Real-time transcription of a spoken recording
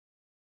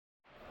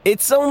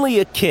It's only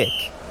a kick,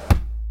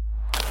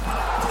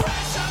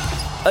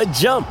 a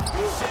jump,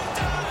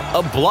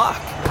 a block.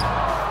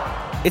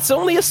 It's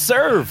only a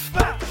serve.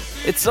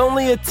 It's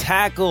only a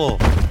tackle,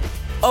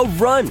 a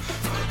run.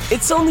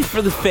 It's only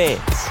for the fans.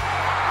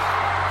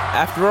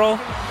 After all,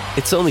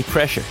 it's only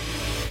pressure.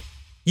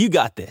 You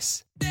got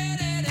this.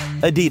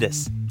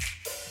 Adidas.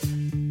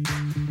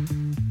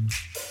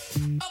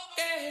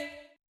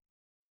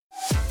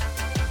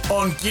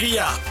 On Giddy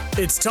Up,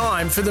 it's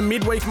time for the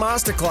Midweek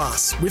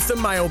Masterclass with the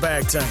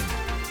Mailbag team.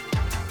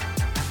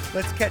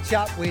 Let's catch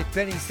up with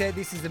Benny Said.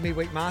 This is the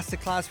Midweek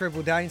Masterclass.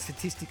 Rebel Day and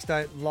statistics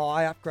don't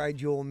lie.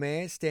 Upgrade your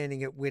mare,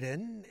 standing at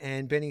Whitten.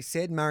 And Benny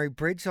Said, Murray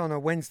Bridge on a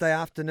Wednesday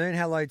afternoon.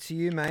 Hello to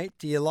you, mate.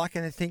 Do you like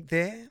anything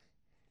there?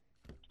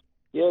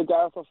 Yeah,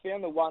 Gareth, I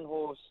found the one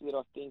horse that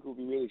I think will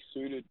be really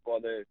suited by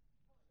the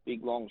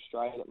big long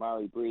straight at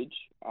Murray Bridge.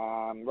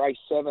 Race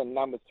 7,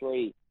 number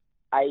 3,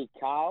 A.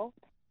 Carl.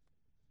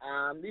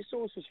 This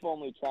horse was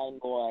formerly trained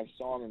by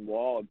Simon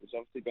Wilde. It's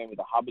obviously been with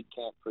the Hubbard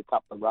camp for a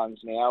couple of runs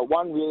now.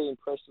 Won really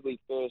impressively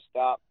first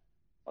up.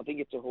 I think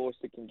it's a horse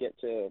that can get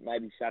to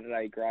maybe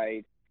Saturday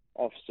grade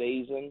off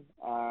season.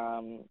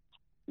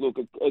 Look,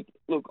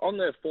 on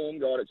the form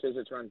guide it says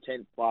it's run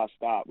 10th last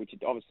start, which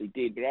it obviously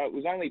did, but it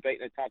was only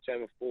beaten a touch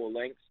over 4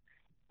 lengths.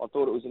 I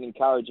thought it was an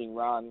encouraging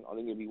run. I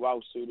think it'll be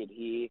well suited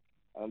here.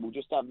 And we'll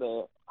just have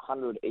the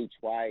 100 each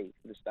way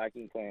for the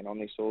staking plan on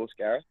this horse,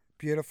 Gareth.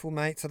 Beautiful,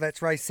 mate. So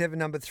that's race 7,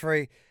 number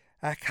 3,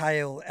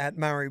 Hale at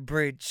Murray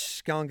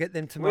Bridge. Go and get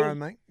them tomorrow,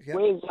 mate. Yep.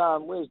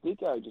 Where's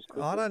Dicko? Just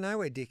quickly. I don't know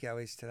where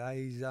Dicko is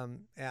today. He's out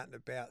and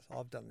about.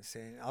 I've done the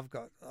sand. I've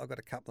got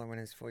a couple of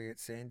winners for you at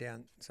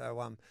Sandown. So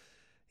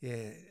we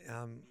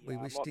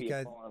wish might be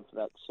Dicko applying for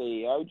that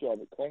CEO job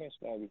at Clennis,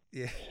 maybe.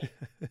 Yeah,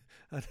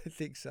 I don't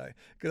think so.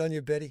 Good on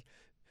you, Betty.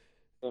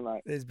 Yeah,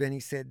 mate. There's Benny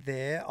Said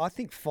there. I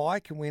think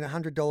Fire can win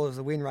 $100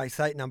 a win, race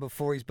 8, number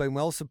 4. He's been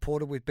well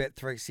supported with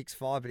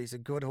Bet365, but he's a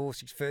good horse.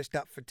 He's first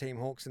up for Team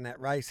Hawkes in that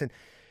race. And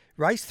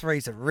race 3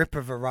 is a rip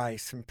of a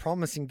race. Some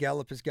promising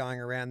gallopers going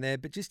around there,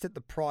 but just at the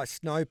price,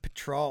 Snow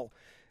Patrol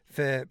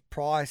for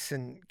Price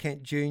and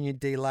Kent Jr.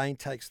 D Lane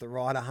takes the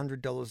ride.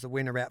 $100 a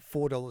win, about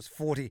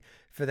 $4.40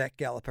 for that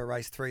galloper,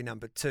 race 3,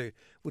 number 2.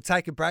 We'll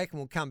take a break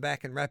and we'll come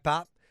back and wrap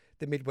up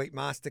the Midweek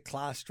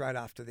Masterclass straight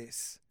after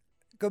this.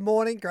 Good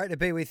morning. Great to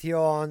be with you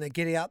on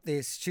Giddy Up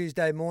this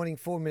Tuesday morning,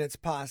 4 minutes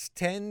past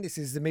 10. This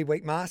is the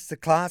Midweek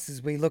Masterclass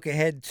as we look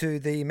ahead to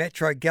the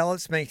Metro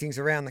Gallops meetings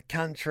around the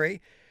country.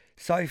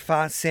 So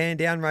far,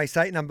 Sandown, race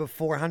 8, number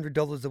 4,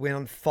 $100 a win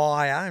on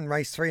Fire. And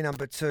race 3,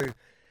 number 2,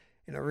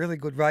 in a really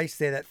good race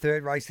there, that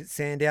third race at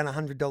Sandown,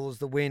 $100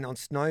 the win on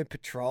Snow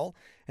Patrol.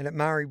 And at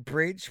Murray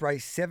Bridge,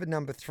 race 7,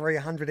 number 3,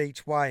 100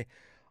 each way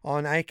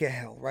on Acre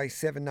Hill. Race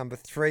 7, number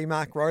 3,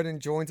 Mark Roden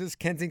joins us.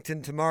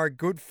 Kensington tomorrow,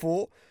 good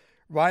for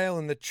Rail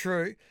and the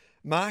True.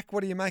 Mark,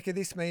 what do you make of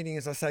this meeting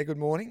as I say good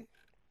morning?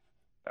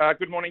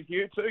 Good morning to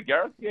you too,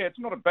 Gareth. Yeah, it's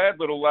not a bad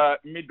little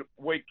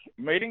midweek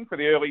meeting for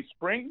the early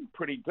spring.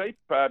 Pretty deep,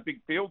 big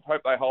fields.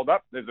 Hope they hold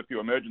up. There's a few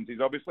emergencies,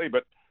 obviously,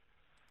 but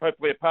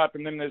hopefully apart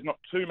from them, there's not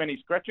too many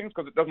scratchings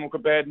because it doesn't look a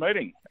bad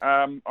meeting.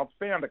 I've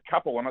found a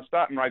couple, and I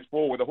start in race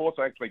 4 with a horse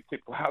I actually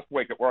tipped last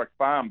week at Warwick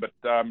Farm, but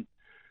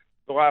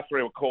the last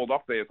 3 were called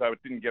off there, so it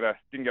didn't get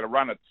a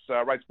run.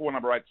 It's race 4,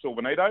 number 8,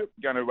 Silvanito.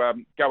 Going to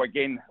go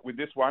again with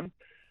this one.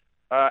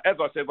 As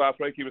I said last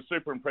week, he was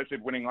super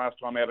impressive winning last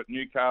time out at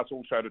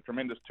Newcastle, showed a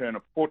tremendous turn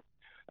of foot.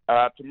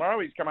 Tomorrow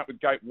he's come up with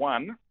gate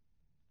 1,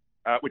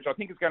 which I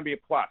think is going to be a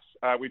plus.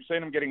 We've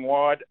seen him getting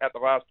wide at the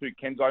last 2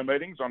 Kenzo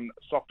meetings on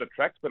softer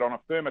tracks, but on a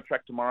firmer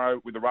track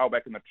tomorrow with the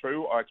railback and the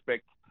true, I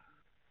expect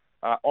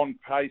on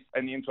pace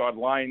and the inside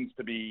lanes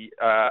to be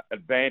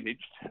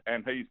advantaged,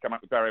 and he's come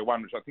up with barrier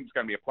 1, which I think is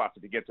going to be a plus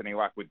if he gets any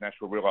luck with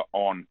Nashville River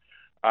on.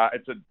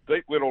 It's a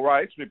deep little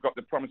race. We've got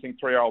the promising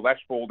 3-year-old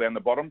Ashfall down the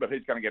bottom, but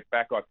he's going to get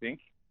back, I think.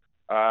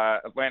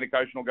 Atlantic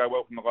Ocean will go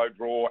well from the low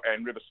draw,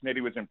 and River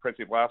Sneddy was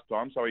impressive last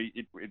time, so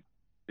he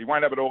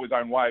won't have it all his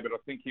own way, but I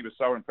think he was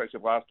so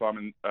impressive last time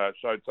and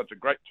showed such a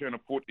great turn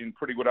of foot in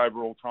pretty good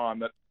overall time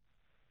that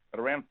at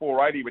around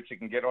 480, which he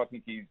can get, I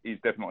think he's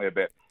definitely a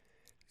bet.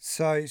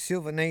 So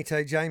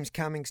Silvanito, James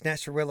Cummings,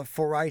 Nasrarella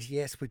 480,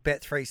 yes, with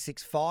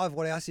Bet365.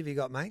 What else have you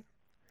got, mate?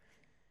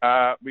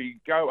 We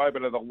go over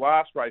to the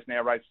last race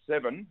now, race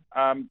 7.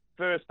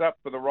 First up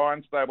for the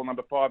Ryan Stable,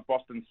 number 5,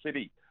 Boston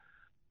City.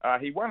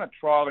 He won a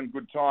trial in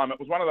good time. It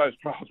was one of those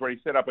trials where he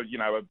set up a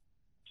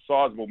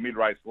sizable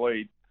mid-race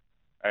lead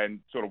and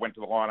sort of went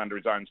to the line under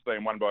his own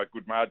steam, won by a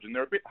good margin.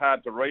 They're a bit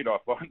hard to read, I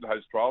find,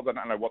 those trials. I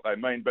don't know what they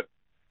mean, but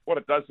what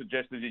it does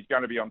suggest is he's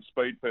going to be on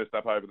speed first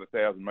up over the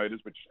 1,000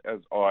 metres, which, as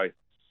I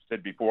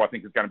said before, I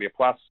think is going to be a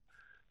plus.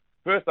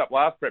 First up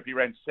last prep, he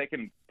ran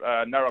second,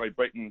 narrowly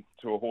beaten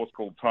to a horse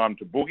called Time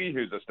to Boogie,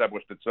 who's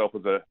established itself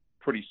as a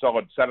pretty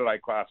solid Saturday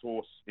class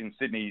horse in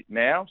Sydney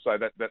now. So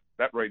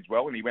that reads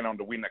well, and he went on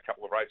to win a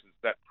couple of races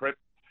that prep.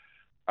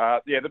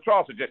 The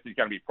trial suggests he's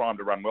going to be primed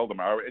to run well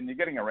tomorrow, and you're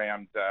getting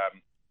around the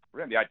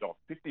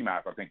 $8.50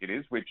 mark, I think it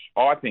is, which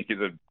I think is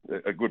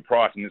a good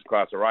price in this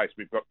class of race.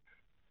 We've got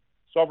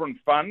Sovereign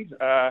Fund,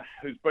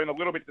 who's been a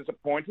little bit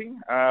disappointing,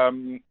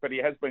 but he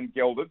has been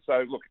gelded.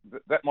 So, look,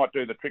 that might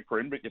do the trick for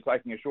him, but you're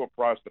taking a short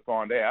price to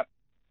find out.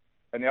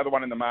 And the other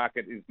one in the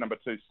market is number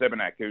 2,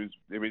 Sevenak, who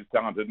is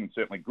talented and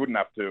certainly good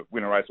enough to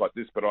win a race like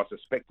this, but I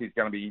suspect he's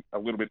going to be a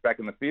little bit back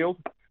in the field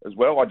as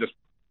well. I just,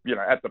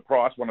 at the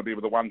price, want to be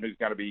with the one who's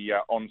going to be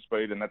on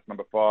speed, and that's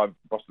number 5,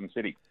 Boston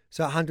City.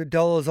 So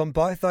 $100 on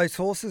both those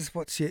horses.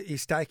 What's your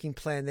staking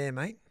plan there,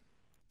 mate?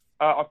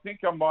 I think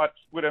I might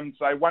split them,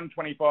 say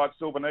 125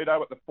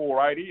 Silvanito at the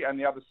 480 and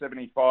the other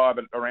 75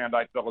 at around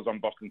 $8 on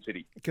Boston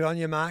City. Good on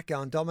you, Mark.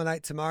 Go and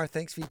dominate tomorrow.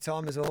 Thanks for your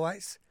time as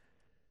always.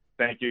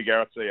 Thank you,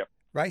 Gareth. See you.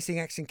 Racing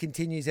action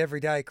continues every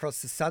day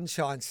across the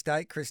Sunshine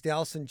State. Chris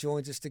Nelson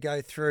joins us to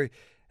go through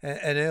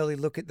an early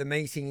look at the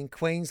meeting in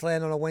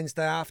Queensland on a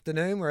Wednesday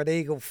afternoon. We're at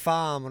Eagle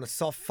Farm on a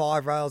soft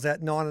 5 rails out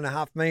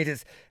 9.5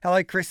 metres.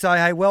 Hello, Chris. So,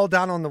 hey, well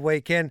done on the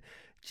weekend.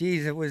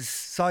 Geez, it was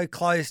so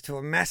close to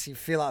a massive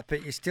fill-up,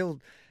 but you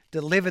still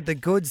delivered the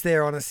goods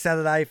there on a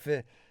Saturday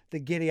for the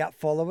Giddy-Up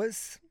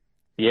followers.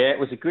 Yeah, it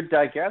was a good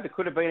day, Gareth. It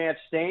could have been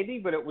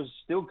outstanding, but it was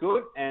still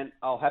good, and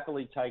I'll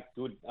happily take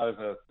good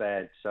over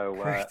bad. So,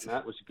 no,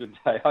 it was a good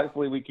day.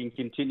 Hopefully we can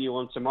continue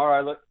on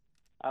tomorrow. Look,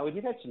 we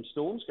did have some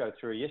storms go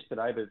through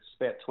yesterday, but it's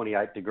about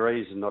 28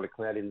 degrees and not a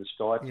cloud in the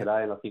sky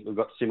today, and I think we've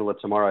got similar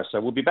tomorrow.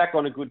 So we'll be back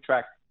on a good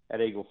track at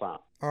Eagle Farm.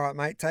 All right,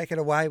 mate, take it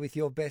away with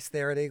your best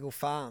there at Eagle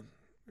Farm.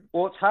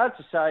 Well, it's hard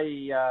to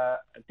say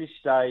at this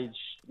stage,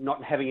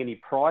 not having any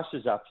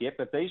prices up yet,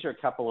 but these are a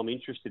couple I'm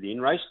interested in.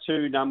 Race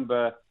 2,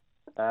 number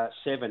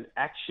 7,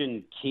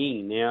 Action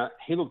King. Now,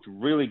 he looked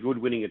really good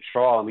winning a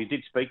trial, and we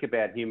did speak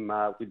about him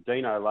with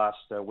Dino last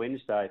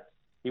Wednesday.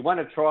 He won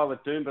a trial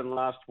at Doomben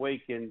last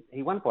week, and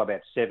he won by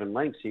about 7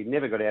 lengths. He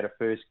never got out of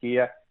first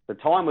gear. The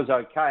time was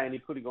okay, and he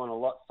could have gone a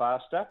lot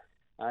faster.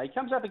 He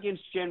comes up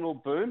against General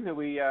Boom, who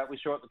we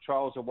saw at the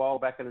trials a while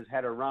back and has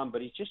had a run,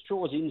 but he just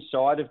draws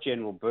inside of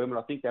General Boom, and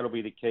I think that'll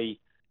be the key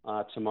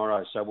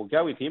tomorrow. So we'll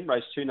go with him.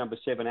 Race 2, number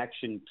 7,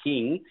 Action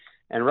King.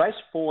 And race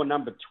 4,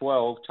 number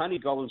 12, Tony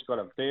Gollan's got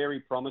a very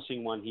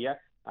promising one here.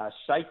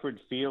 Sacred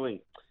Feeling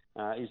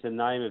is the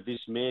name of this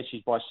mare.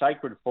 She's by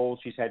Sacred Falls.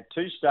 She's had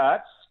 2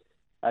 starts.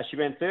 She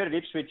ran 3rd at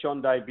Ipswich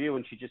on debut,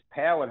 and she just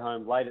powered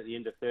home late at the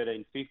end of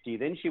 13.50.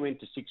 Then she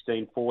went to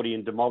 16.40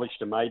 and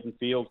demolished a maiden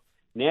field.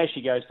 Now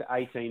she goes to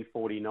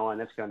 18.49.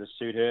 That's going to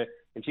suit her.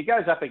 And she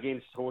goes up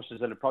against horses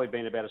that have probably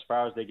been about as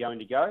far as they're going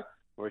to go,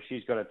 whereas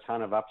she's got a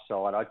ton of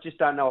upside. I just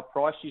don't know what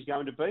price she's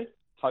going to be.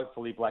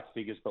 Hopefully black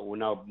figures, but we'll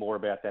know more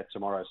about that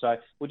tomorrow. So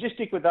we'll just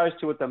stick with those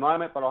 2 at the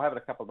moment, but I'll have a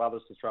couple of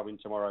others to throw in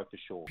tomorrow for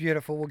sure.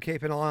 Beautiful. We'll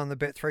keep an eye on the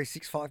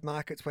Bet365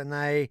 markets when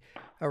they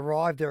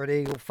arrive there at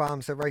Eagle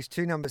Farm. So race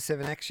 2, number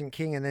 7, Action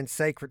King, and then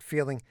Sacred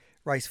Feeling,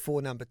 race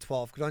 4, number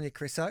 12. Good on you,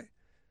 Chriso.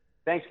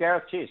 Thanks,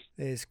 Gareth. Cheers.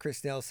 There's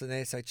Chris Nelson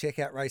there. So check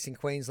out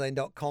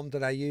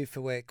racingqueensland.com.au for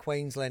where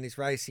Queensland is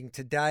racing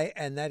today.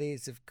 And that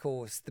is, of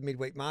course, the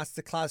Midweek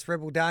Masterclass.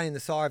 Rebel Day in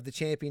the sire of the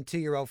champion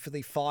 2-year-old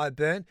filly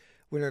Fireburn,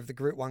 winner of the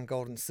Group 1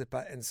 Golden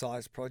Slipper and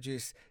Size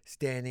Produce,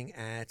 standing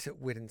at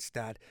Whitton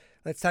Stud.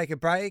 Let's take a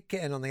break.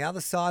 And on the other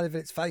side of it,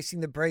 it's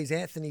Facing the Breeze.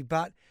 Anthony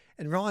Butt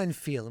and Ryan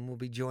Phelan will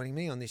be joining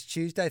me on this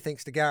Tuesday.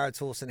 Thanks to Garrett's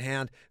Horse and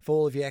Hound for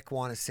all of your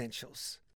equine essentials.